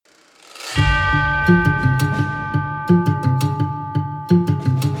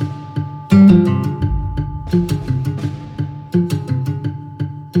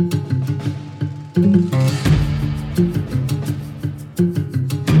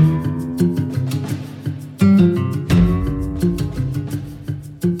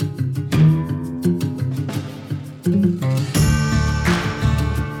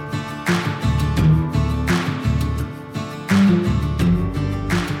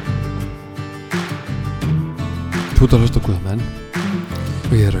Þú ert að hlusta á Guðamenn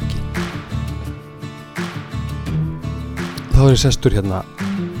og ég er Röggi. Þá er ég sestur hérna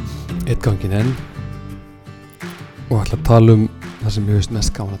einn ganginn enn og ætla að tala um það sem ég veist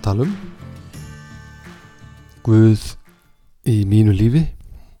mest gaman að tala um, Guð í mínu lífi.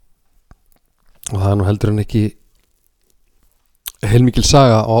 Og það er nú heldur en ekki heilmikil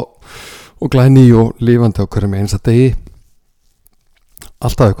saga og glæný og lifandi á hverjum einsta degi,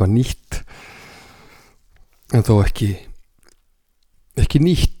 alltaf eitthvað nýtt en þó ekki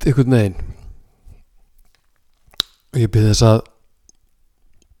nýtt einhvern veginn. Og ég bið þess að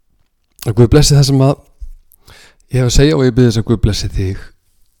Guð blessi það sem að ég hef að segja, og ég bið þess að Guð blessi þig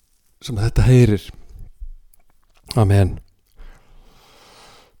sem að þetta heyrir. Amen.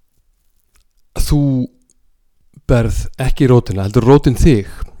 Þú berð ekki rótina, heldur rótin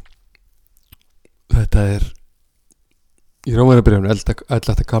þig. Þetta er í Rómverjabréfinu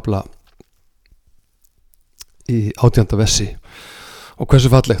 11. kafla í 18. versi, og hversu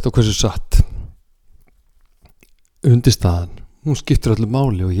fallegt og hversu satt. Undirstaðan, hún skiptir öllu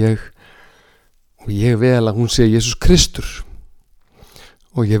máli, og ég vel að hún sé Jesus Kristur,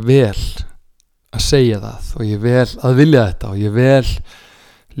 og ég vel að segja það, og ég vel að vilja þetta, og ég vel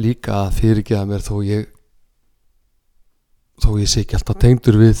líka að fyrirgefa mér þó ég sé ekki alltaf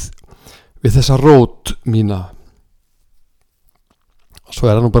tengdur við þessa rót mína. Og svo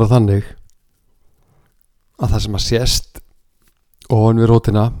er það nú bara þannig að það sem að sést ofan við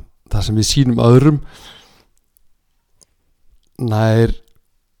rótina, það sem við sýnum öðrum, nær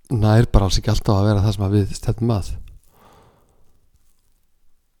bara alls ekki alltaf að vera það sem að við stefnum að.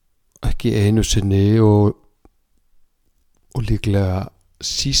 Ekki einu sinni og líklega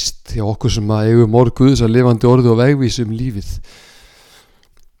síst hjá okkur sem að eigum orð Guðs að lifandi orði og vegvísi lífið.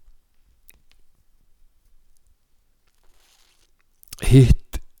 Hitt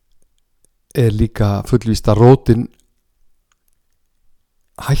er líka fullvíst að rótin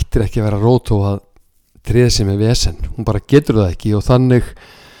hættir ekki að vera rót og að treða sig með vesen. Hún bara getur það ekki, og þannig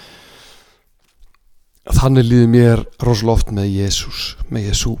líður mér rosalega oft með Jesú.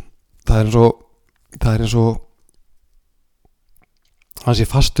 Það er eins og hann sé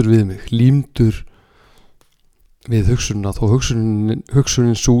fastur við mig, límdur við hugsunina, þó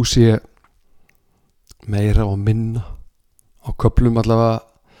hugsunin sú sé meira og minna á köflum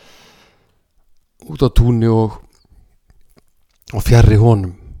allavega út á túni og fjarri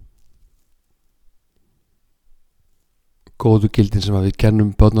honum. Góðu gildin sem að við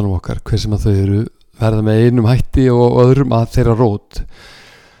kennum börnunum okkar, hver sem að þau eru, verða með einum hætti og öðrum að þeirra rót,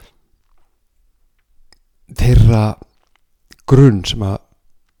 þeirra grunn sem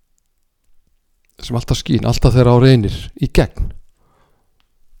alltaf skín, alltaf þeirra á reynir í gegn.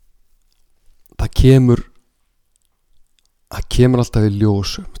 Það kemur alltaf í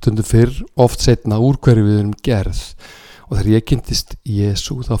ljós, stundum fyrr, oft seinna, úr hverju við erum gerð. Og þegar ég kynntist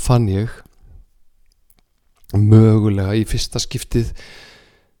Jesú, þá fann ég mögulega í fyrsta skiptið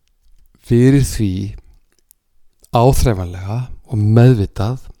fyrir því áþreifanlega og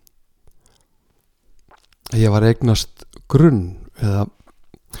meðvitað að ég var eignast grunn eða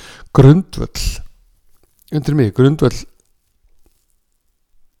grundvöll undir mig, grundvöll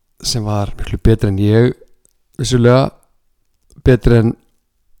sem var miklu betri en ég, vissulega betri en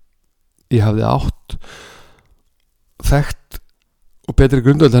ég hafði átt þekkt, og betri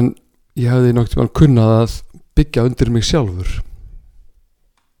grundvöll en ég hafði nokt tímann kunnað að byggja undir mig sjálfur.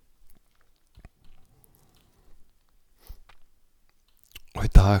 Og í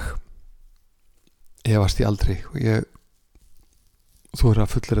dag efast ég aldrei, og þú er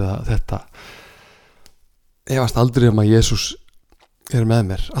að fullyrða þetta, efast aldrei að Jesús er með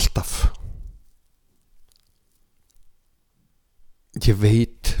mér, alltaf. Ég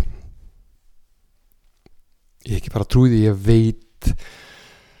veit, ég ekki bara trúi, ég veit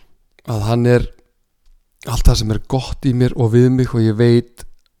að hann er allt það sem er gott í mér og við mig, og ég veit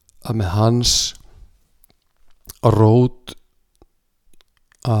að með hans rót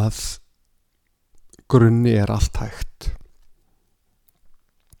að grunni er allt hægt.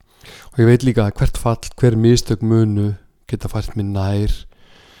 Og ég veit líka að hvert fall, hver mistök munu geta fært mér nær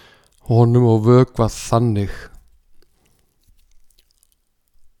honum og vökvað þannig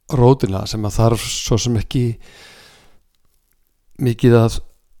rótina sem að þarf svo sem ekki mikið að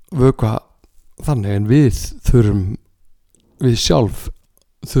vökva þannig, en við sjálf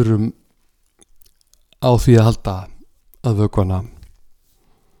þurfum á því að halda að vökvana.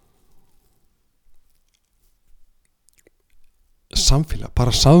 Samfélag,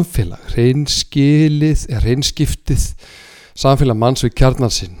 hreinskiptið samfélag manns við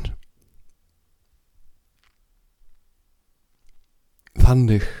kjarnan sinn.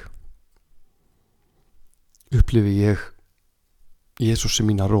 Þannig upplifi ég Jesús sem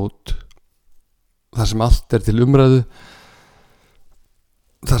mína rót, þar sem allt er til umræðu,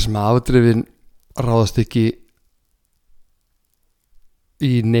 þar sem afdrifin ráðast ekki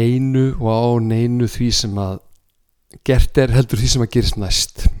í neinu og á neinu því sem að gert er, heldur því sem að gerist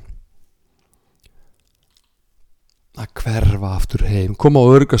næst. Að hverfa aftur heim, koma á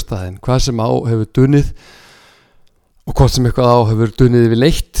örugastæðin, hvað sem á hefur dunnið og hvort sem eitthvað á hefur dunnið yfir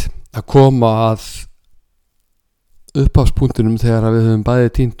leitt, að koma að upphafspunktinum þegar við höfum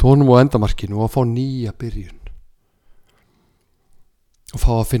bæði týnt tónum og endamarkinu og að fá nýja byrjun og fá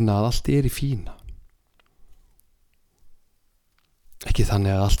að finna að allt er í fína. Ekki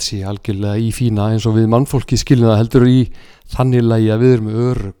þannig að allt sé algjörlega í fína eins og við mannfólki skiljum það, heldur í þannig lagi að við erum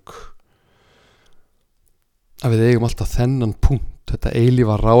örugg, að við eigum alltaf þennan punkt, þetta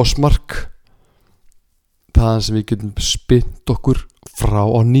eilífa rásmark, þaðan sem við getum spynt okkur frá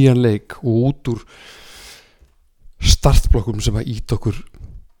á nýjan leik og út úr startblokkum sem að ýta okkur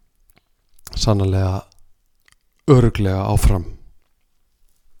sannarlega örugglega áfram.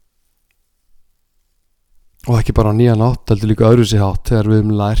 Og ekki bara á nýjan hátt, heldur líka öðruvísi hátt þegar við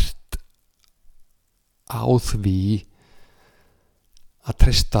höfum lært á því að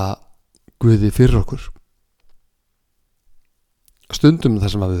treysta Guði fyrir okkur. Stundum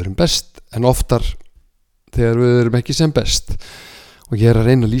þar sem að við erum best, en oftar þegar við erum ekki sem best. Og ég er að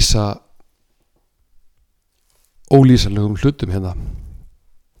reyna að lýsa ólýsanlegum hlutum hérna.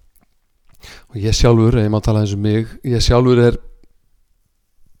 Og ég sjálfur, ef ég má tala eins um mig, ég sjálfur er,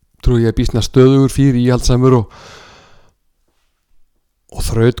 trúi ég, býsna stöðugur, fyrir íhaldsamur og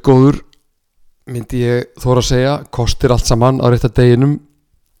þrautgóður, myndi ég þóra að segja, kostir allt saman á rétta deginum,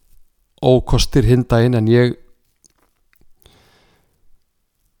 ókostir hinn daginn, en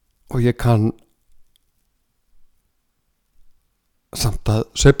ég kann samt að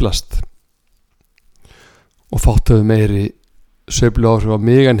sveiflast og fátt hefur meiri sveiflu áhrif á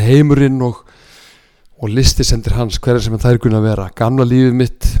mig en heimurinn og listisendir hans, hverja sem þær kunna vera. Gamla lífið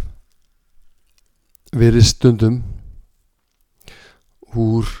mitt verið stundum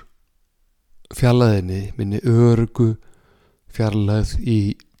úr fjarlæðinni, minni öruggu fjarlæð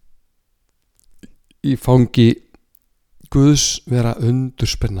í fangi Guðs vera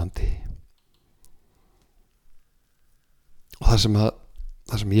undurspennandi. Og þar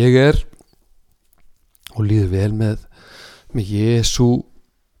sem ég er og líður vel með Jesú,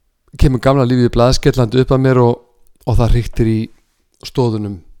 kemur gamla lífið blaðskellandi upp að mér og það hriktir í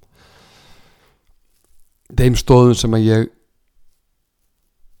stóðunum, þeim stóðum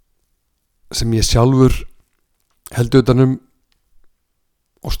sem ég sjálfur held utanum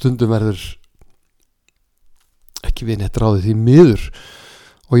og stundum verður ekki við neitt ráðið því miður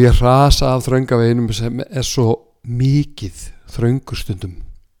og ég rasa af þröngaveginum sem er svo mikið þröngur stundum.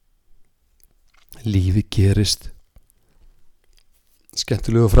 Lífið gerist,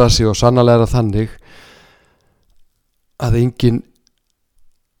 skemmtilegu frasi og sannarlega þannig að enginn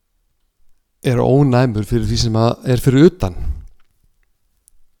er ónæmur fyrir því sem er fyrir utan,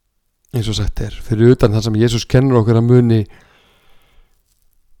 eins og sagt er, fyrir utan það sem Jesús kennur okkur að muni,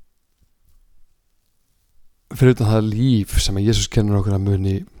 fyrir utan það líf sem Jesús kennur okkur að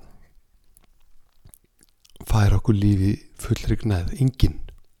muni færa okkur lífi fullri gnægð. Enginn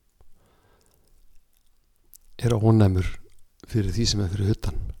er ónæmur fyrir því sem er fyrir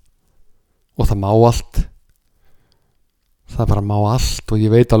utan og það má allt, það bara má allt, og ég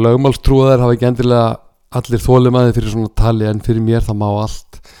veit að lögmálstrúaðir hafa ekki endilega allir þolinmæði fyrir svona tali, en fyrir mér það má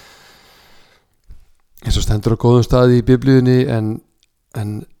allt, eins og stendur á góðum staði í Biblíunni,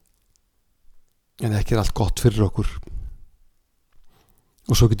 en ekki er allt gott fyrir okkur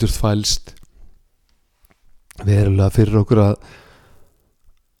og svo getur þvælst verulega fyrir okkur að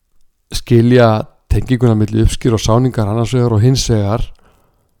skilja tenginguna milli uppskýr og sáningar annars vegar og hins vegar,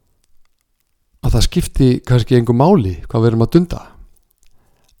 að það skipti kannski engu máli hvað við erum að dunda,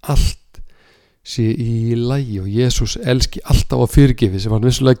 allt sé í lagi og Jesús elski alltaf að fyrirgefi sem hann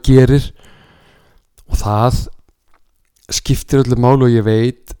vissulega gerir, og það skiptir öllu máli. Og ég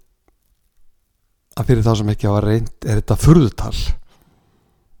veit að fyrir þá sem ekki hafa reynt er þetta furðutal,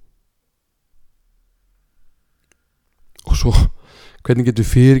 og svo hvernig getur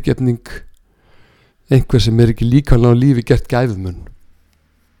fyrirgefning einhver sem er ekki líkamlega á lífi gert gæfumun?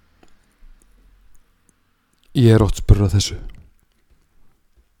 Ég er oft spurður þessu.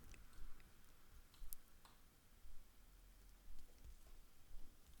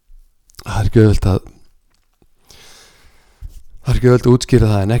 Það er ekki auðvelt að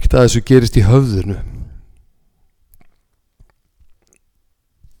útskýra það, en ekkert að þessu gerist í höfðinu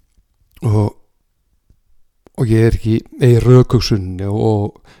og ég er ekki í rökhugsunni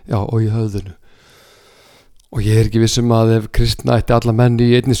og í höfðinu, Og ég ekki vissum að ef kristna ætti alla menn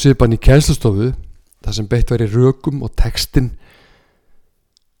í einni svipan í kennslustofu, þar sem beitt væri rökum og textin,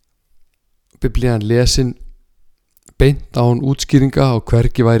 biblían lesin beint án útskýringa og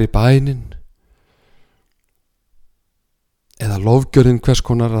hvergi væri bænin eða lofgjörðin hvers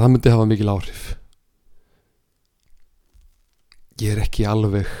konar, að það myndi hafa mikil áhrif. Ég ekki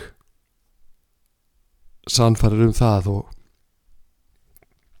alveg sannfærður það, og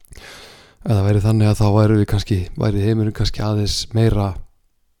ef það væri þannig að þá væri heimurinn kannski aðeins meira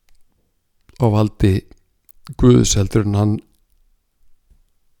á valdi Guðs heldur en hann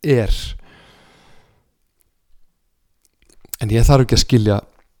er. En ég þarf ekki að skilja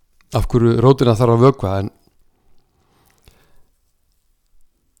af hverju rótina þarf að vökva,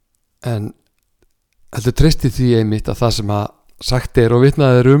 en heldur treysti því einmitt að það sem að sagt er og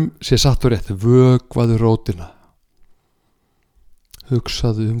vitnað er sé satt og rétt. Vökvaðu rótina,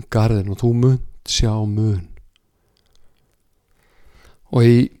 hugsaðu garðin og þú munt sjá mun. Og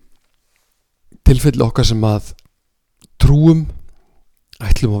í tilfelli okkar sem að trúum,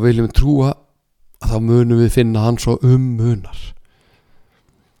 ætlum og viljum trúa, að þá munum við finna hann svo munar.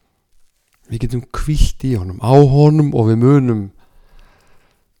 Við getum hvílt í honum, á honum, og við munum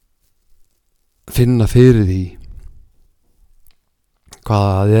finna fyrir því hvað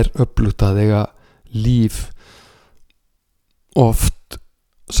það er öflugt að eiga líf, oft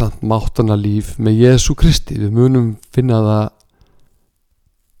samt máttana líf með Jesú Kristi. Við munum finna það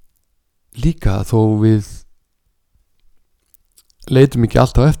líka þó við leitum ekki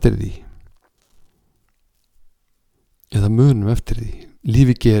alltaf eftir því, eða munum eftir því.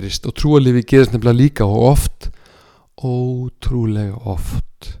 Lífi gerist, og trúarlífi gerist nefnilega líka, og oft, ótrúlega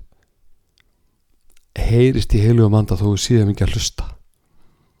oft, heyrist í heilugum anda þó við síðan ekki að hlusta.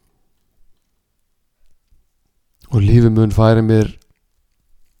 Og lífi mun færi mér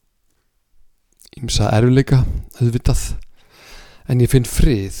ýmsa erfiðleika, auðvitað, en ég finn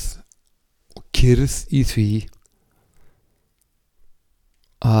frið og kyrrð í því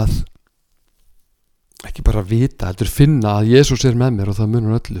að ekki bara vita, heldur finna að Jesús er með mér, og það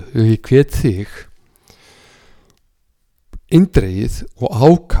munar öllu. Og ég hvet þig eindregið og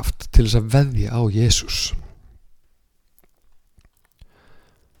ákaft til þess að veðja á Jesús.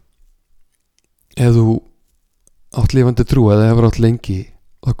 Ef þú átt lifandi trú eða hefur átt lengi,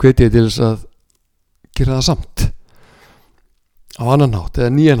 þá hvet ég til þess að gera það samt, á annan hátt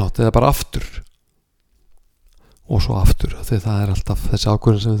eða nýjan hátt eða bara aftur og svo aftur, þegar það er alltaf þessi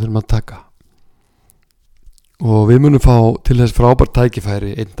ákvörðun sem við þurfum að taka. Og við munum fá til þess frábært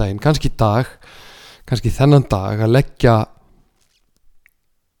tækifæri einn daginn, kannski í dag, kannski þennan dag, að leggja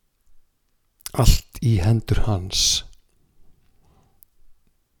allt í hendur hans.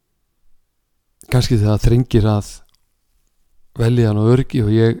 Kannski þegar það þrengir að velja hann og örgi,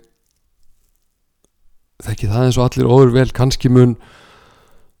 og ég þekki það eins og allir óður vel, kannski mun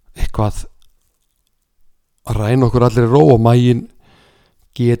eitthvað að ræna okkur allir í ró, og maginn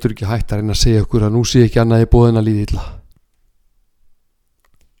getur ekki hægt að reyna að segja okkur að nú sé ekki annað í boðin að líða illa.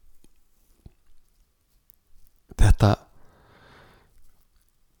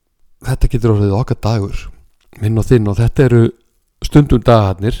 Þetta getur orðið okkar dagur, minn og þinn, og þetta eru stundum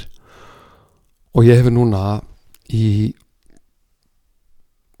dagarnir. Og ég hefur núna í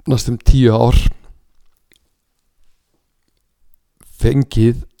næstum 10 ár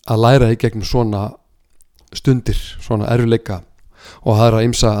fengið að læra í gegnum svona stundir, svona erfiðleika, og það er að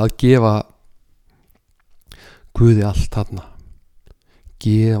ýmsa að gefa Guði allt þarna,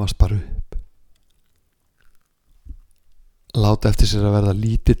 gefast bara upp, láta eftir sér að verða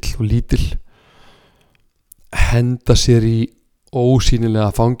lítill og lítill, henda sér í ósýnilega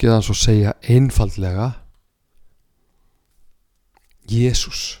fangið hans og segja einfaldlega: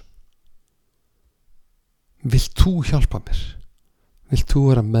 Jesús, vilt þú hjálpa mér? Vilt þú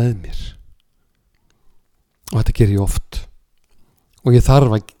vera með mér? Og þetta ger ég oft, og ég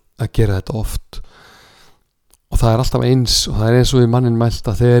þarf að gera þetta oft, og það er alltaf eins, og það er eins og í mannin mælt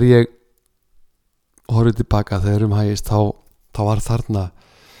að þegar ég horfði tilbaka, þegar hægist, þá var þarna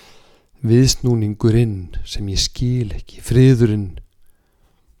viðsnúningurinn sem ég skil ekki, friðurinn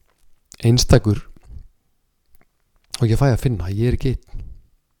einstakur, og ég fæ að finna að ég er ekki einn.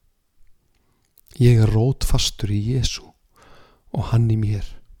 Ég er rótfastur í Jesú og hann í mér,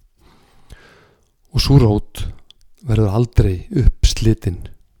 og sú rót verður aldrei uppslitin.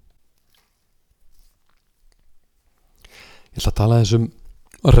 Ég ætla að tala þessum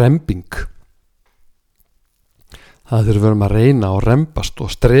rembing. Það þurfum við verum að reyna og rembast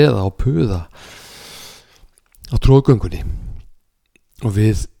og streða og puða á trúgöngunni, og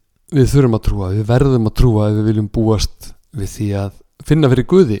við þurfum að trúa, við verðum að trúa ef við viljum búast við því að finna fyrir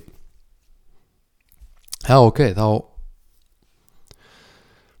Guði. já ok,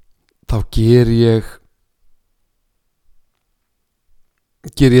 þá ger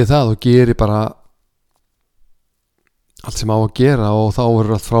ég það og geri bara allt sem á að gera og þá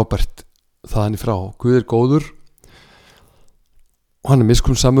verður allt frábært þaðan í frá. Guð er góður og hann er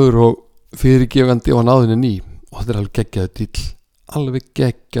miskunnsamur og fyrirgefandi og hann áðin er ný og þetta er alveg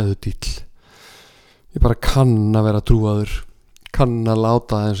geggjaðu dýll. Ég bara kann að vera trúaður, kann að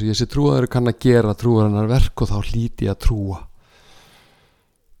láta eins og ég sé trúaður, kann að gera trúarinnar verk og þá hlýti ég að trúa.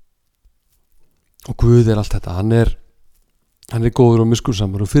 Og Guð er allt þetta, hann er góður og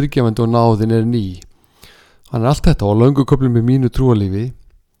miskunnsamur og fyrirgefandi og náðin er ný. Hann er allt þetta og á löngu köflum í mínu trúalífi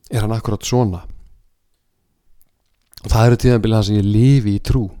er hann akkurat svona. Og það eru tíðanbili það sem ég lifi í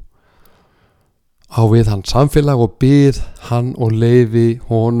trú. Á við hann samfélag og bið hann og leyfi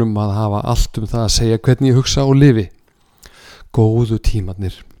honum að hafa allt það að segja hvernig ég hugsa og lifi. Góðu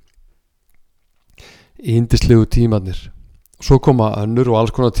tímarnir. Yndislegu tímarnir. Svo koma önnur og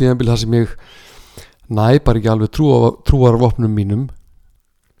alls konar tíðanbili það sem ég næ bara ekki alveg trúarvopnum mínum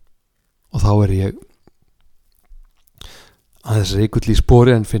og þá er ég aðeins reikull í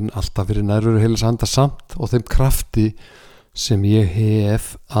spori en finn alltaf fyrir nærveru heilags anda samt og þeim krafti sem ég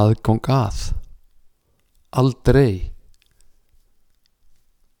hef aðgang að. Aldrei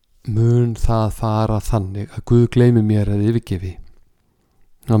mun það fara þannig að Guð gleymi mér eða yfirgefi.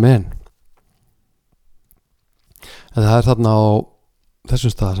 Amen. En það er þarna á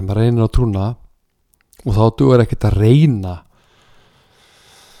þessum stað sem maður reynir á trúna og þá dugar ekkert að reyna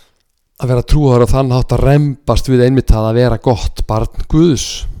að vera trúar og þann hátt að rembast við einmitt að vera gott barn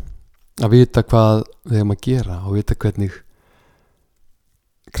Guðs, að vita hvað við hefum að gera og vita hvernig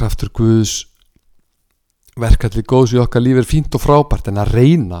kraftur Guðs verkefni góðs í okkar lífi er fínt og frábært, en að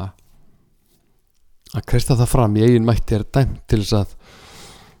reyna að kreista það fram í eigin mætti er dæmt til þess að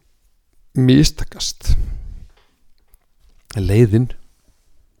mistakast. Leiðin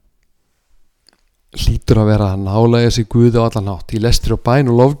hlýtur að vera að nálægja sig Guði á allan hátt í lestri og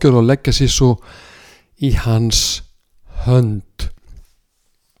bæn og lofgjörð og leggja sig svo í hans hönd.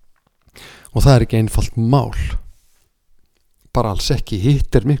 Og það er ekki einfalt mál, bara alls ekki.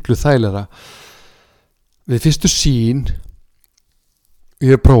 Hitt er miklu þægilegra. Við fyrstu sýn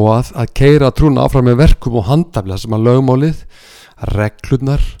ég hef prófað að keyra trúna áfram með verkum og handafli, þar sem að lögmálið,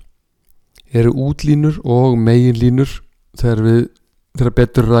 reglurnar eru útlínur og meginlínur þegar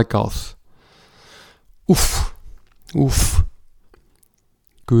betur er að gáð.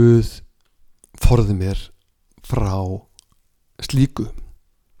 Guð forði mér frá slíku.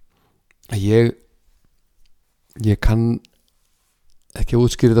 Ég kann ekki að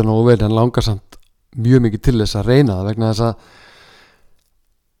útskýra þetta nógu vel, en langar samt mjög mikið til þess að reyna það, vegna þess að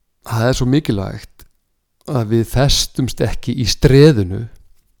það er svo mikilvægt að við festumst ekki í streðinu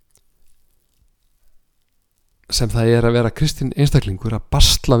sem það er að vera kristinn einstaklingur, að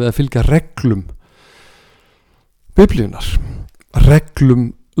basla við að fylgja reglum Biblíunar, reglum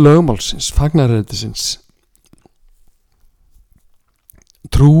lögmálsins, fagnaðarreitisins.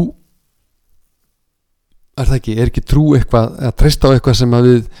 Trú er ekki trú eitthvað að treysta á eitthvað sem að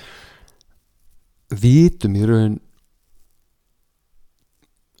við vitum í raun,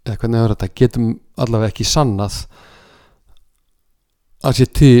 eða hvernig er þetta, getum allavega ekki sannað að sé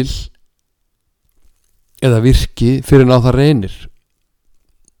til eða virki fyrir en á það reynir.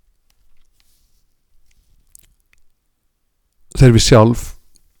 Þegar við sjálf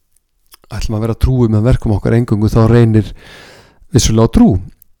ætlum að vera trúið með verkum okkar eingöngu, þá reynir vissulega á trú,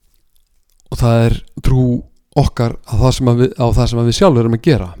 og það er trú okkar á það sem við sjálf erum að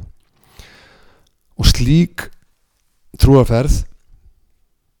gera. Og slík trúarferð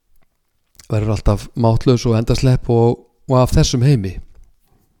verður alltaf mátlaus og endaslepp og af þessum heimi.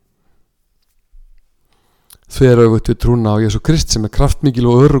 Þveröfugt við trúna á Jesú Krist sem er kraftmikil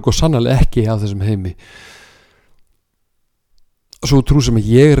og örugg og sannarlega ekki af þessum heimi. Svo trú sem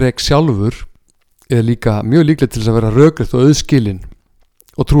ég rek sjálfur er líka mjög líklega til þess að vera rökrétt og auðskilin,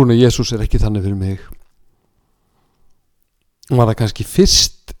 og trúna Jesús er ekki þannig fyrir mig. Var það kannski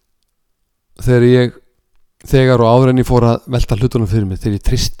fyrst þegar og áður en ég fór að velta hlutunum fyrir mig, þegar ég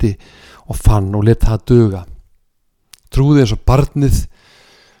tristi og fann og let það duga. Trúði eins og barnið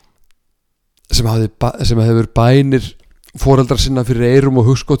sem hefur bænir foreldrar sinna fyrir eyrum og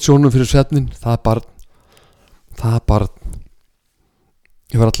hugskotssjónum fyrir svefnin. Það barn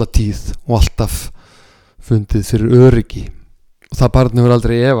ég var alla tíð og alltaf fundið fyrir öryggi, og það barn hefur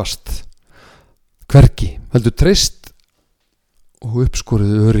aldrei efast hvergi, heldur treyst og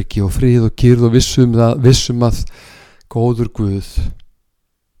uppskorið öryggi og frið og kyrrð og vissum að góður Guð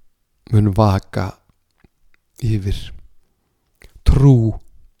mun vaka yfir. Trú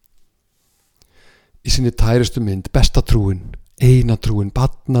í sinni tærustu mynd, besta trúin, eina trúin,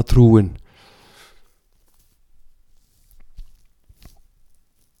 barnatrúin.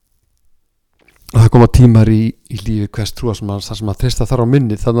 Og það koma tímar í lífi hvers trúarsmanns þar sem að treysta þar á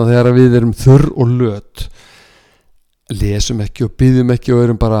minnið, þannig að þegar við erum þurr og löt, lesum ekki og biðjum ekki og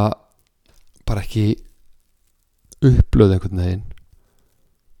erum bara ekki upplöð einhvern veginn,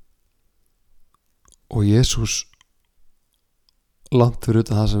 og Jesús langt fyrir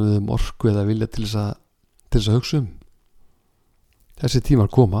utan það sem við höfum orku eða vilja til þess að hugsa þessi tímar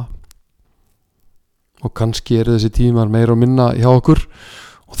koma, og kannski eru þessi tímar meira og minna hjá okkur,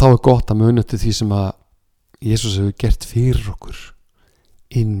 og þá er gott að muna til því sem að Jesús hefur gert fyrir okkur,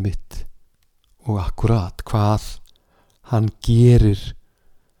 innmitt og akkurat hvað hann gerir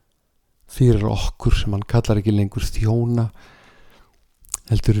fyrir okkur sem hann kallar ekki lengur þjóna,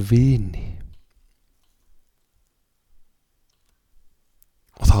 heldur vini.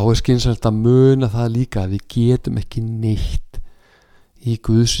 Og þá er skynsamlegt að muna það líka að við getum ekki neitt í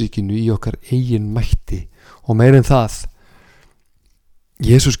Guðsríkinu í okkar eigin mætti, og meira en það,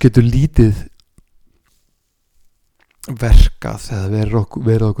 Jesús getur lítið verkað eða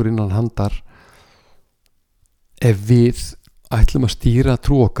verið okkur innan handar ef við ætlum að stýra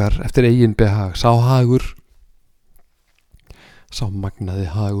trú okkar eftir eigin behag. Sá hagur, sá magnaði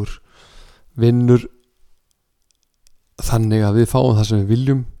hagur vinnur þannig að við fáum það sem við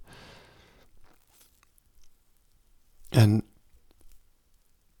viljum, en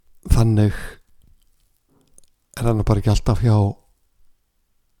þannig er hann bara ekki alltaf hjá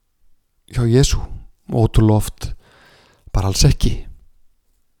Jesú, ótrúlega oft bara alls ekki.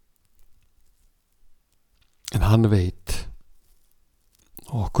 En hann veit,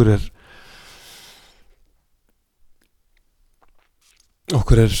 og okkur er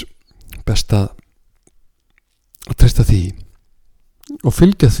best að treysta því og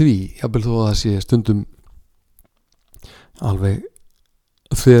fylgja því, jafnvel þó að það sé stundum alveg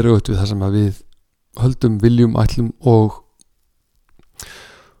þveröfugt við það sem að við höldum, viljum, ætlum og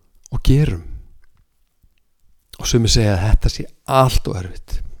gerum. Og sumir segja að þetta sé allt og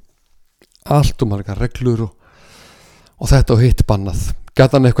erfitt, allt og margar reglur og þetta og hitt bannað.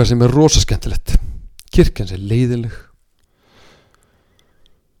 Gatan eitthvað sem er rosa skemmtilegt, kirkjan sé leiðileg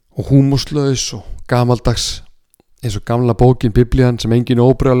og húmorslaus og gamaldags, eins og gamla bókin Biblían sem engin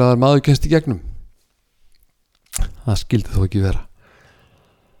óbrjálæðar maður kennst í gegnum. Það skildi þó ekki vera.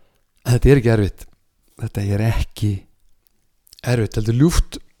 En þetta er ekki erfitt, þetta er ekki erfitt, heldur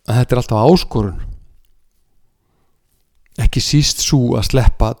ljúft að þetta er alltaf áskorun, ekki síst svo að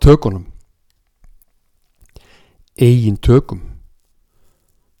sleppa tökunum, eigin tökum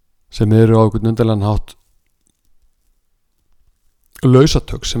sem eru á einhvern undarlegan hátt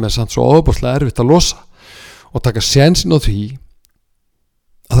lausatök sem er samt svo ofboðslega erfitt að losa, og taka sénsinn á því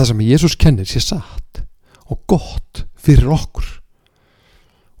að það sem Jesús kennir sé satt og gott fyrir okkur,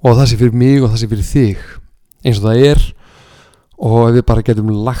 og það sé fyrir mig og það sé fyrir þig, eins og það er. Og ef við bara getum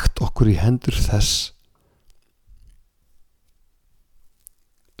lagt okkur í hendur þess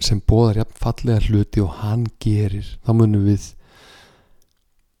sem boðar jafn fallega hluti og hann gerir, þá munum við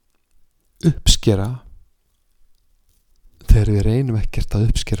uppskera þegar við reynum ekkert að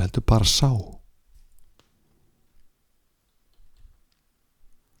uppskera, heldur bara sá.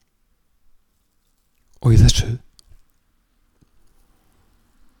 Og í þessu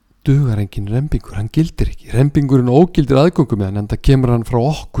dugar engin rembingur, hann gildir ekki. Rembingurinn ógildir aðgöngu með hann, en það kemur hann frá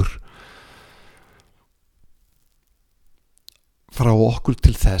okkur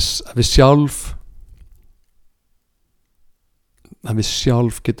til þess að við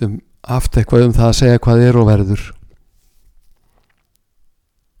sjálf getum haft eitthvað það að segja hvað er og verður.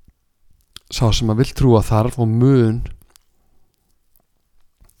 Sá sem að vill trúa þarf og mun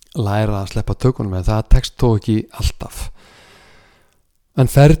læra að sleppa tökunum, en það tekst þó ekki alltaf. En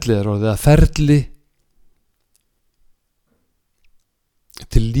ferli er orðið að ferli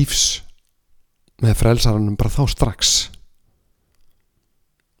til lífs með frelsaranum bara þá strax.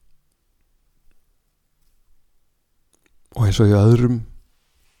 Og eins og í öðrum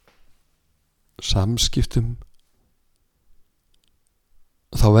samskiptum,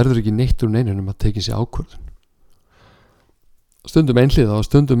 þá verður ekki neitt úr neinunum að tekið sér ákvörðun. Stundum einhliða og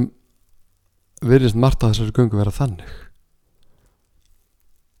stundum virðist margt að þessari göngu vera þannig.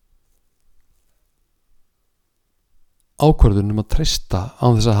 Ákvörðunum að treysta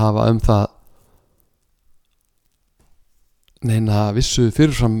án þess að hafa það neina vissu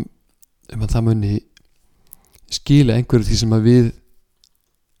fyrirfram að það muni skila einhverju því sem að við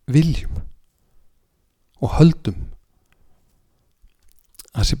viljum og höldum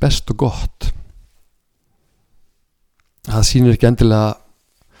að sé best og gott. Það sýnir ekki endilega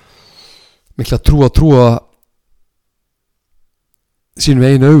mikla trúa sínum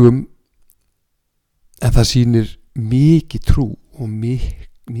einu augum, en það sýnir mikið trú og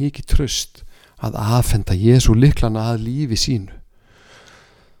mikið traust að afhenda Jesú lyklana að lífi sínu,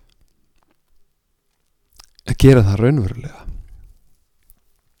 að gera það raunverulega.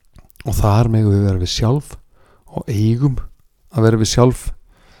 Og þar megum við vera við sjálf og eigum að vera við sjálf.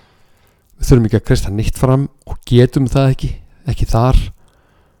 Við þurfum ekki að kreista nýtt fram og getum það ekki þar.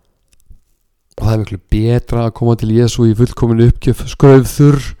 Og það miklu betra að koma til Jesú í fullkominu uppgjöf,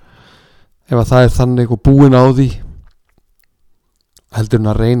 skraufþurr, ef að það þannig og búin á því, heldur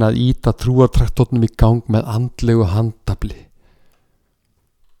en að reyna að ýta trúartraktornum í gang með andlegu handafli.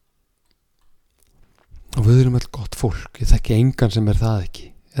 Og við erum öll gott fólk, ég þekki engan sem það ekki,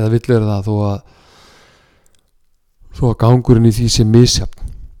 eða vill vera það þó að gangurinn í því sé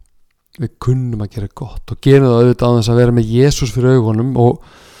misjafn. Við kunnum að gera gott og gerum það auðvitað á þess að vera með Jesús fyrir augunum, og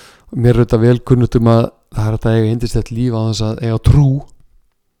mér er þetta vel kunnugt að það er að eiga yndislegt líf á þess að eiga trú,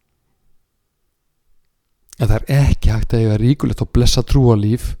 en það er ekki hægt að eiga ríkulegt og blessa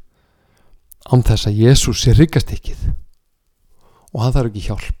trúarlíf án þess að Jesús sé hryggjastykkið, og hann þarf ekki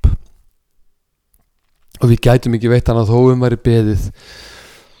hjálp. Og við gætum ekki veitt hann að þó væri beðið.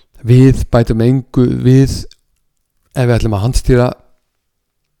 Við bætum engu við ef við ætlum að handstýra,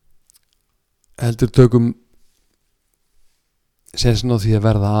 heldur tökum sensin á því að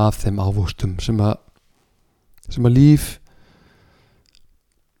verða af þeim ávöxtum sem að líf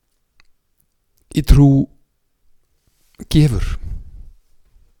í trú gefur.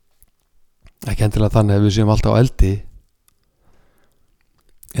 Ekki endilega þannig að við séum alltaf á eldi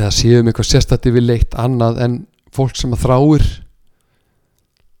eða séum eitthvað sérstætti við leitt annað en fólk sem að þráir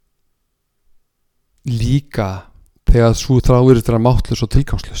líka þegar svo þráir þetta er máttlaus og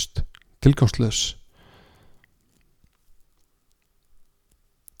tilgangslaus.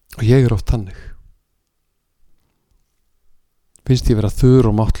 Og ég er oft þannig, finnst ég vera þurr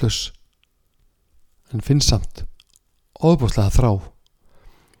og máttlaus, en finnst samt ofboðslega þrá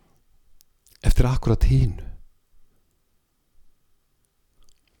eftir akkurat hínu.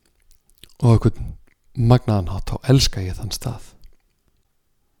 Og einhvern magnaðan hátt þá elska ég þann stað.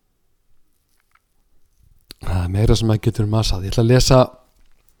 Það er meira sem að getur masað. Ég ætla að lesa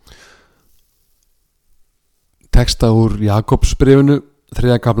texta úr Jakobsbréfinu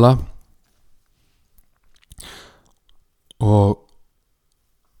 3. kafla og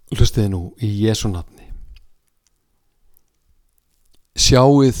hlustiði nú í Jesú nafni.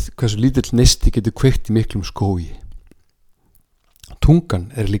 Sjáið hversu lítill neisti getur kveikt í miklum skógi. Tungan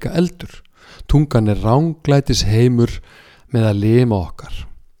er líka eldur. Tungan er ránglætis heimur með að lima okkar.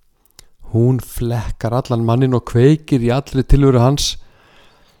 Hún flekkar allan mannin og kveikir í allri tilveru hans,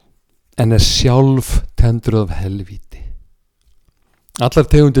 en er sjálf tendruð af helvíti. Allar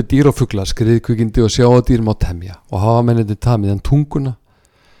tegundir dýr og fugla, skriðkvikindi og sjáadýr má temja og hafa mennindi tamið, en tunguna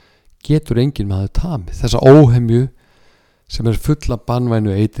getur enginn maður tamið, þessa óhemju sem er full af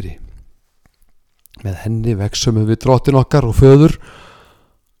banvænu eitri. Með henni veksum við drottin okkar og föður,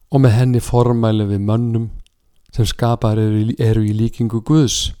 og með henni formælum við mönnum sem skapar eru í líkingu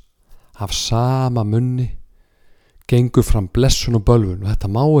Guðs. Af sama munni gengur fram blessun og bölvun, og þetta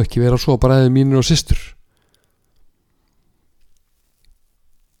má ekki vera svo, bræður mínir og systur.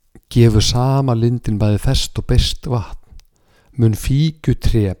 Gefur sama lindin bæði fest og best vatn. Mun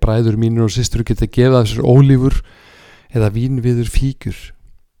fíkjutré, bræður mínir og systur, geta gefið af sér ólífur eða vínviður fíkjur.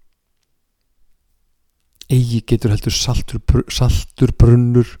 Eigi getur heldur saltur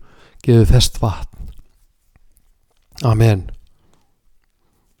brunnur gefið fest vatn. Amen.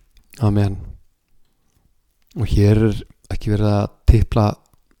 Amen. Og hér er ekki verið að tipla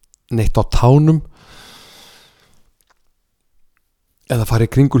neitt á tánum eða fara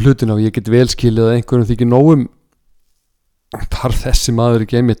í kringu hlutina, og ég get vel skilið að einhverjum þykir nógum. Þarf þessi maður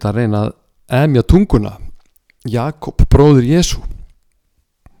ekki einmitt að reyna að emja tunguna, Jakob, bróðir Jesú.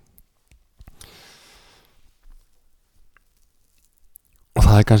 Og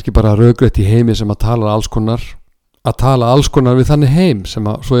það er kannski bara rökrétt í heimi sem að tala alls konar við þannig heim sem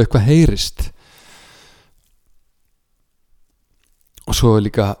að svo eitthvað heyrist. Og svo er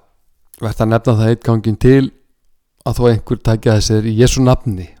líka verðt að nefna það eitt gangin til, að þó einhver tækja þessir í Jesú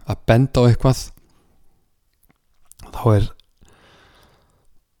nafni að benda á eitthvað,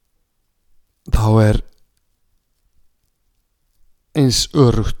 þá er eins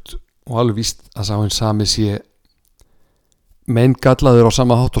örugt og alveg víst að sá hinn sami sé meingallaður á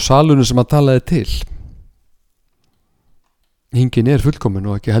sama hátt og salunum sem að talaði til. Hingin er fullkomin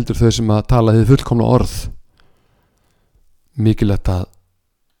og ekki heldur þau sem að tala þið fullkomna orð. Mikilvægt að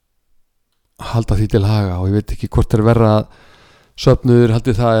halda því til haga, og ég veit ekki hvort er verra að söfnuður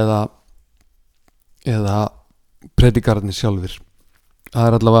haldi það eða predikararnir sjálfir.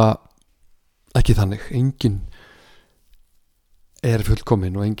 Það allavega ekki þannig. Enginn er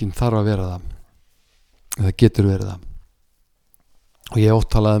fullkominn og enginn þarf að vera það, eða getur verið það. Og ég oft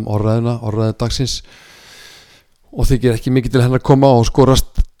talaði orðræðu dagsins, og þykir ekki mikið til hennar koma og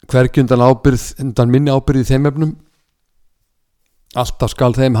skorast hvergi undan minni ábyrgð í þeim efnum. Alltaf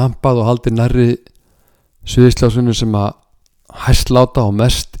skal þeim hampað og haldið nærri sviðsljásunum sem að hæstláta og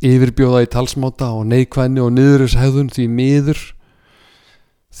mest yfirbjóða í talsmáta og neikvæðni og niðurhegðun.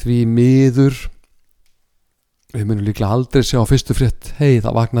 Því miður við munum líklega aldrei sjá á fyrstu frétt: hei,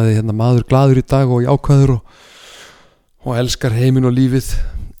 það vaknaði hérna maður glaður í dag og jákvæður og elskar heiminn og lífið.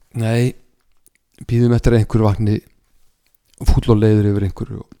 Nei, bíðum eftir að einhverju vakni fúll og leiður yfir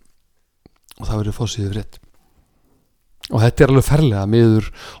einhverju og það verður forsíðu frétt. Og þetta er alveg ferlega miður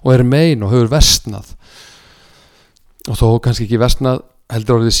og er mein og hefur versnað, og þó kannski ekki versnað,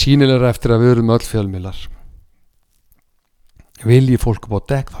 heldur orðið sýnilegra eftir að við erum öll fjölmiðlar. Vilji fólk upp á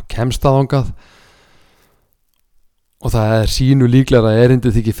dekk, þá kemst það þangað, og það er sínu líklega að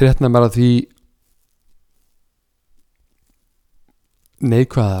erindið þykir fréttnæmara því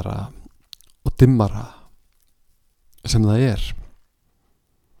neikvæðara og dimmara sem það er.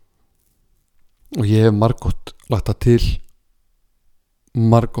 Og ég hef margótt lagt það til,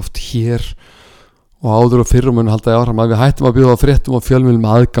 margóft hér og áður og fyrrum mun halda ég áfram, að við hættum að bjóða fréttum og fjölmiðlum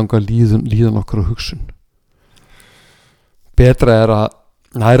aðgang að líðan okkar og hugsun. Betra er að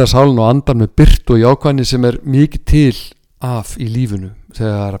næra sálinn og andan með birtu og jákvæðni sem er mikið til af í lífinu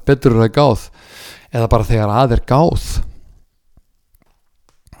þegar betur er að gáð, eða bara þegar að er gáð.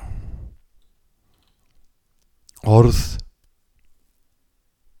 Orð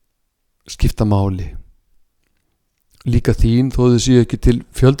skipta máli, líka þín þó þau séu ekki til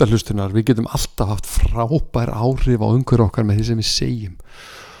fjöldahlustunar. Við getum alltaf haft frábær áhrif á umhverju okkar með því sem við segjum,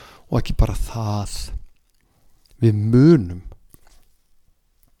 og ekki bara það, við munum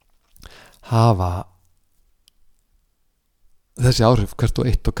hafa þessi áhrif hvert og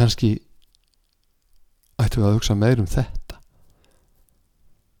eitt, og kannski ættum við að hugsa meir þetta,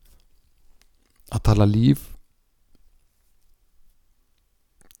 að tala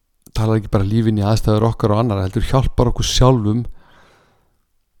ekki bara lífin í aðstæður okkar og annara, heldur hjálpar okkur sjálfum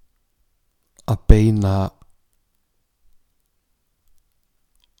að beina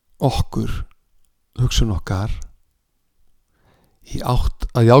okkur, hugsun okkar, í átt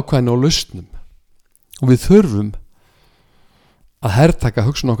að jákvæðni og lausnum. Og við þurfum að hertaka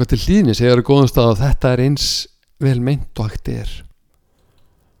hugsun okkar til hlýðni, segja á góðum stað, og þetta er eins vel meint og hægt er.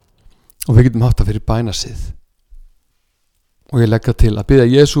 Og við getum haft það fyrir bænasið. Og ég legg til að biðja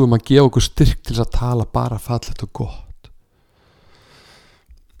Jesú að gefa okkur styrk til þess að tala bara fallegt og gott.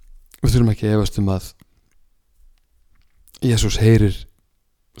 Við þurfum ekki að efast að Jesús heyrir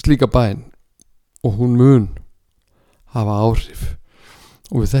slíka bæn, og hún mun hafa áhrif.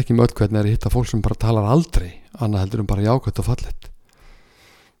 Og við þekkjum öll hvernig er að hitta fólk sem bara talar aldrei annað heldur bara jákvætt og fallegt.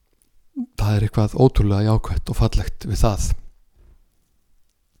 Það er eitthvað ótrúlega jákvætt og fallegt við það.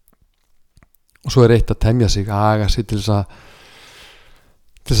 Og svo er eitt að temja sig, aga sig til þess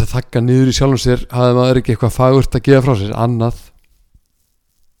að þakka niður í sjálfum sér, hafði maður ekki eitthvað fagurt að gefa frá sér. Annað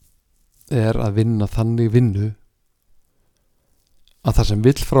er að vinna þannig vinnu að það sem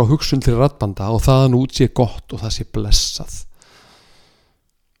vill frá hugsun til raddbanda og þaðan út sé gott og það sé blessað,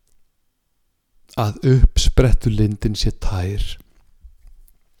 að uppsprettu lindin sé tær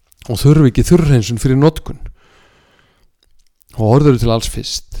og þurfi ekki þurrhreinsun fyrir notkun, og orður til alls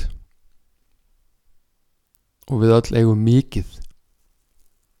fyrst. Og við öll eigum mikið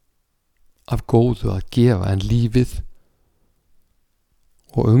af góðu að gefa, en lífið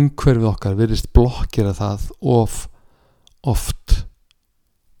og umhverfið okkar virðist blokkera það oft.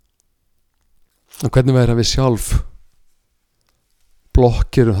 Og hvernig væri að við sjálf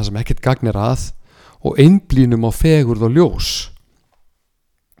blokkerum það sem ekkert gagn er að og einblínum á fegurð og ljós.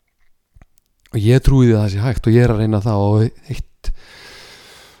 Og ég trúi því að það sé hægt, og ég er að reyna það, og eitt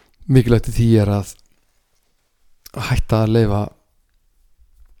mikilvægt í því er að hætta að leyfa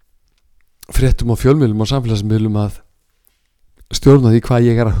fréttum og fjölmiðlum og samfélagsmiðlum að stjórna því hvað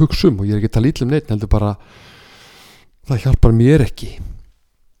ég er að hugsa og ég er ekki að tala illa neitt, heldur bara það hjálpar mér ekki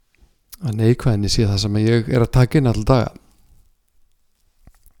að neikvæðinni sé það sem ég er að taka inn alltaf daga.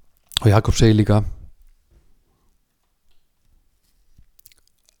 Og Jakob segir líka: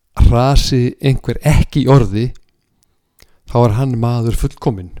 rasi einhver ekki í orði, þá er hann maður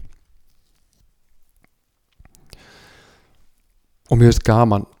fullkominn. Og mér finnst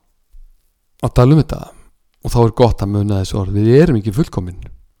gaman að tala þetta, og þá er gott að muna þessu orð: við erum ekki fullkominn,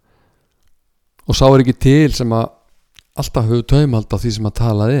 og sá er ekki til sem að alltaf hefur taumhald á því sem að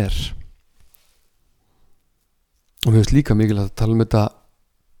talað er. og mér finnst líka mikilvægt að tala um þetta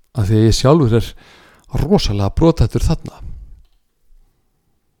að því að ég sjálfur er rosalega brothættur þarna.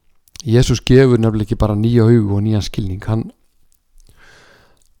 Jesús gefur nefnilega ekki bara nýja augu og nýjan skilning,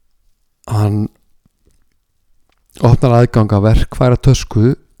 hann opnar aðgang að verkfæra tösku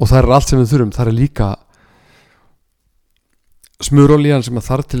og það er allt sem við þurfum. Það er líka smurolían sem að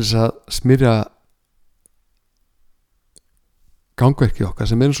þarf til þess að smyrja gangverkið okkar,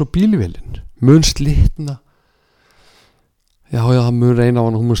 sem er eins og bílvélin mun slitna. Já, það mun reyna á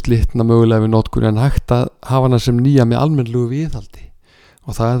hann, hún mun slitna mögulega við notkun, en hægt að hafa hana sem nýja með almennlegu viðhaldi,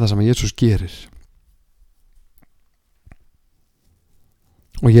 og það er það sem Jesús gerir.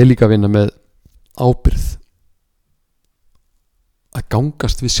 Og ég líka vinna með ábyrgð að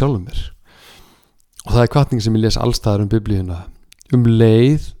gangast við sjálfum mér, og það er hvatning sem ég les allstaðar Biblíuna,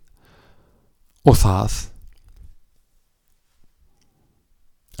 leið og það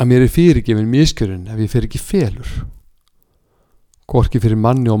að mér er fyrirgefin misgjörðin ef ég fer ekki felur, hvorki fyrir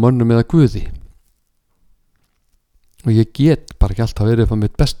manni og mönnum eða Guði, og ég get bara ekki alltaf verið upp á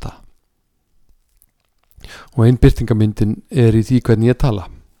mitt besta. Og ein birtingamyndin er í því hvernig ég tala,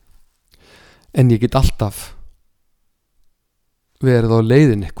 en ég get alltaf verið á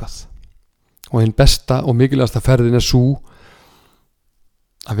leiðin eitthvað, og ein besta og mikilvægasta ferðin er sú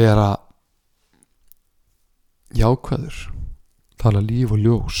að vera jákvæður, tala líf og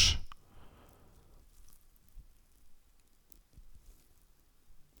ljós,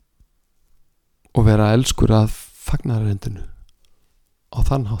 og vera elskur að fagnaðarerindinu á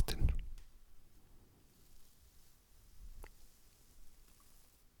þann háttinn.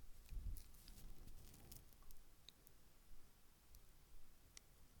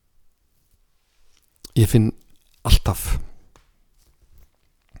 Ég finn alltaf,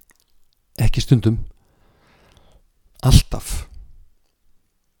 ekki stundum, alltaf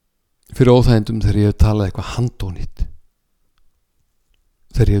fyrir óþægindum þegar ég hef talað eitthvað handónýtt,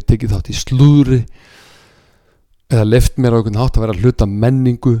 þegar ég hef tekið þátt í slúðri eða leyft mér á einhvern hátt að vera að hluta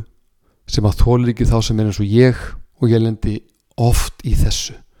menningu sem að þolir ekki þá sem er eins og ég, og ég lendi oft í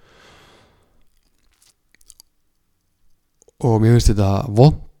þessu. Og mér finnst þetta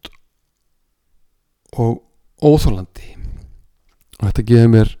vont og óþolandi, og þetta gefur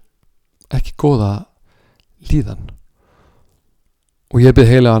mér ekki góða líðan, og ég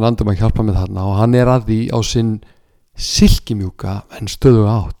bið heilagan andum að hjálpa mér þarna, og hann er að því á sinn silkimjúka en stöðu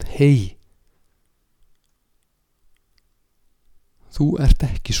átt. Hei, þú ert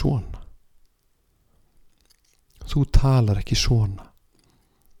ekki svona, þú talar ekki svona,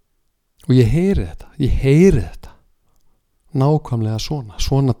 og ég heyri þetta nákvæmlega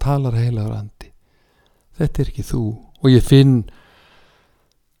svona talar heilagur andi. Þetta er ekki þú, og ég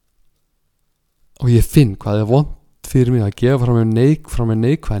finn hvað er vont fyrir mig að gefa frá mér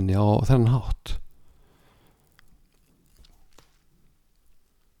neikvæðni á þennan hátt.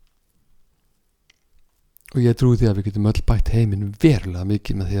 Og ég trúi því að við getum öll bætt heiminn verulega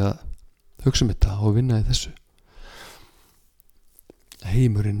mikið með því að hugsa þetta og vinna í þessu.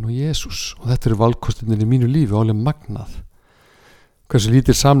 Heimurinn og Jesús, og þetta eru valkostirnir í mínu lífi, alveg magnað. Hversu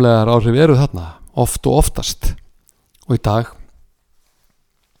lítil samlegar áhrif eru þarna, oft og oftast. Og í dag,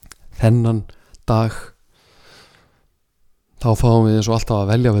 þennan dag, þá fáum við eins og alltaf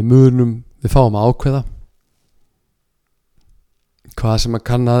að velja við munum, við fáum að ákveða hvað sem að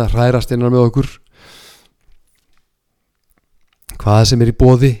kann að hrærast innan með okkur, hvað sem er í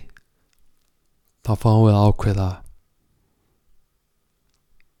boði. Þá fáum við að ákveða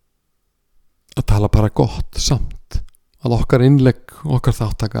að tala bara gott samt, að okkar innlegg, okkar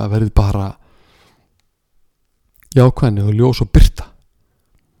þáttaka verði bara jákvæðni og ljós og birta.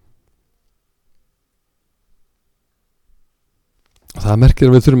 Og það merkir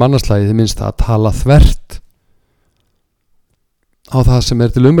að við þurfum annarslagið í minnsta að tala þvert á það sem er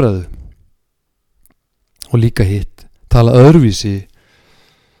til umræðu, og líka hitt, tala öðruvísi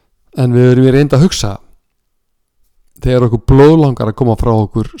en við erum reynda að hugsa þegar okkur blóðlangar að koma frá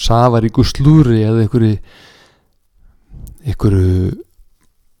okkur safaríku slúri eða einhverju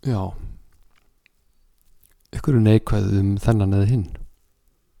neikvæðum þennan eða hinn.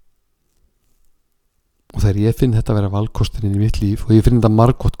 Og þegar ég finn þetta vera valkosturinn í mitt líf, og ég finn þetta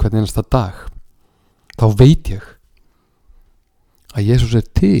margótt hvern einasta dag, þá veit ég að Jesús er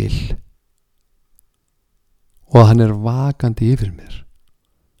til og að hann er vakandi yfir mér,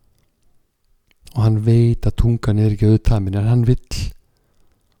 og hann veit að tungan er ekki auðtamin, en hann vill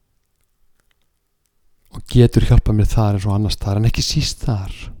og getur hjálpað mér þar eins og annars þar, en ekki síst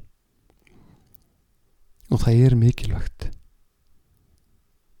þar. Og það er mikilvægt,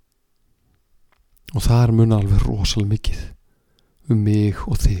 og þar mun alveg rosalega mikið mig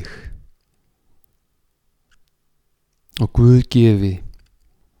og þig. og Guð gefi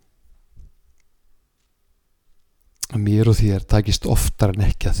að mér og þér takist oftar en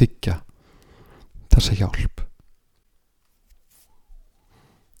ekki að þiggja þessa hjálp.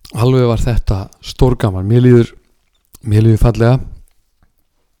 Alveg var þetta stórgaman. Mér líður fallega.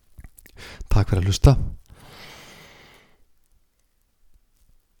 Takk fyrir að hlusta.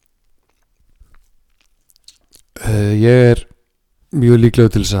 Ég mjög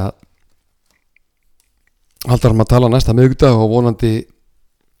líklegur til þess að halda að tala næsta miðvikudag og vonandi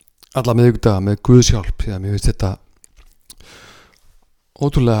alla miðvikudaga með Guðs hjálp, því að mér finnst þetta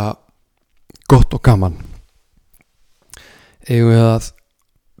ótrúlega gott og gaman. Eigum við að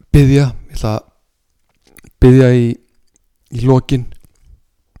biðja. Ég ætla að biðja í lokin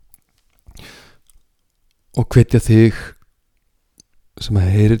og hvetja þig sem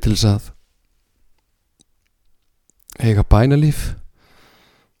heyrir til þess að eiga bænalíf.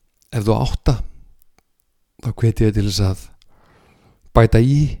 Ef þú átt það, þá hvetja ég til þess að bæta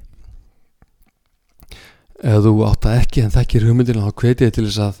í. Ef þú átt það ekki en þekkir hugmyndina, þá hvetja ég til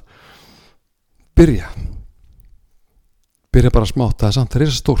þess að byrja bara smátt. Það er samt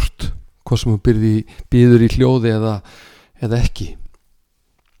það stórt, hvað sem þú býður í hljóði eða ekki.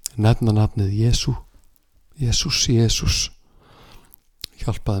 Nefna nafnið Jesús,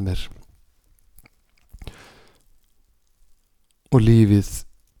 hjálpaði mér. Og lífið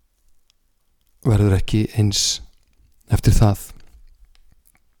verður ekki eins eftir það.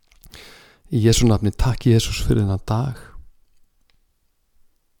 Í Jesú nafni, takk Jesús fyrir þennan dag.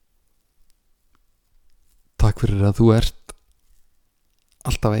 Takk fyrir að þú ert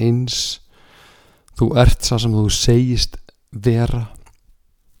alltaf eins. Þú ert sá sem þú segist vera.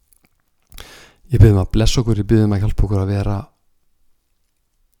 Ég bið að blessa okkur, ég bið að hjálpa okkur að vera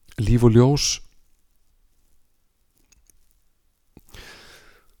líf og ljós.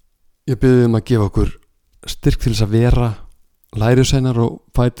 Ég bið að gefa okkur styrk til þess að vera lærisveinar og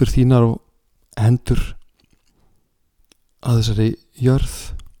fætur þínar og hendur að þessari jörð,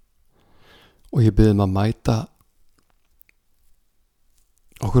 og ég bið að mæta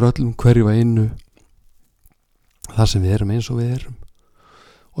okkur öllum hverju og einu þar sem við erum eins og við erum,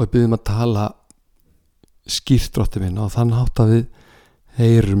 og ég bið að tala skýrt, Drottinn minn, og þann hátt að við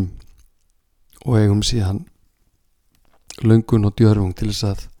heyrum og eigum síðan löngun og djörfung til þess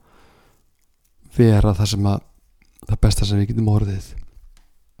að vera það besta sem við getum orðið.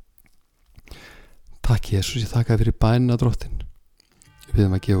 Takk Jesús, ég þakka þér fyrir bænina, Drottinn. Ég bið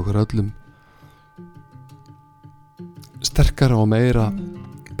að gefa okkur öllum sterkara og meira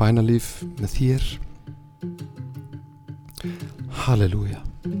bænalíf með þér. Halleluja.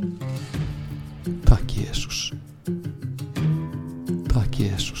 Takk Jesús. Takk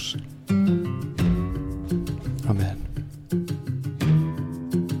Jesús.